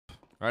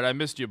All right, I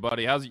missed you,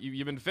 buddy. How's it?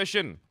 You been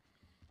fishing?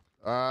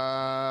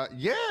 Yeah,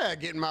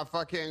 getting my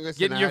fucking. Listen,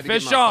 getting your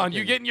fish on.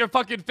 You getting your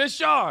fucking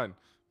fish on.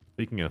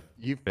 Speaking of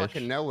you fish,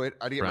 fucking know it.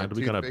 I didn't get my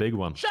we got a big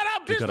one. Shut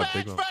up,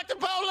 dispatch! Fuck the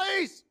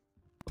police!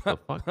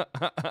 What the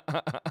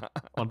fuck?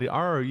 On the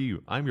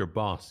RRU, I'm your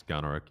boss,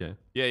 Gunner. Okay.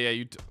 Yeah,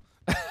 you.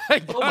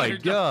 Oh my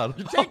god!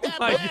 You take that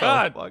my back.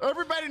 god!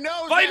 Everybody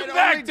knows. Fight him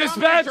back,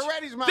 dispatch!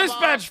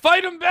 Dispatch,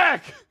 fight him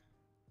back!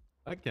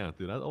 I can't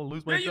do that. I'll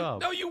lose my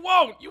job. No, you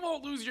won't. You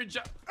won't lose your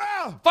job.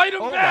 Fight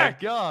him back!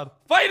 Oh my god!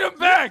 Fight him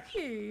back!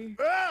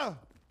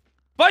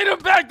 Fight him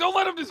back! Don't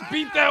let him just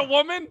beat that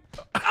woman.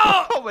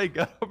 Oh my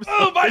god!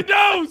 Oh my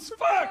nose!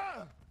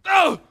 Fuck!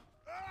 Oh!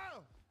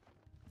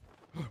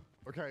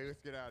 Okay, let's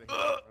get out of here.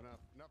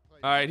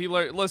 All right, he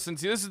learned. Listen,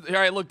 see, this is all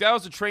right. Look, that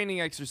was a training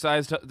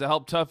exercise to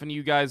help toughen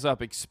you guys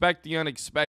up. Expect the unexpected.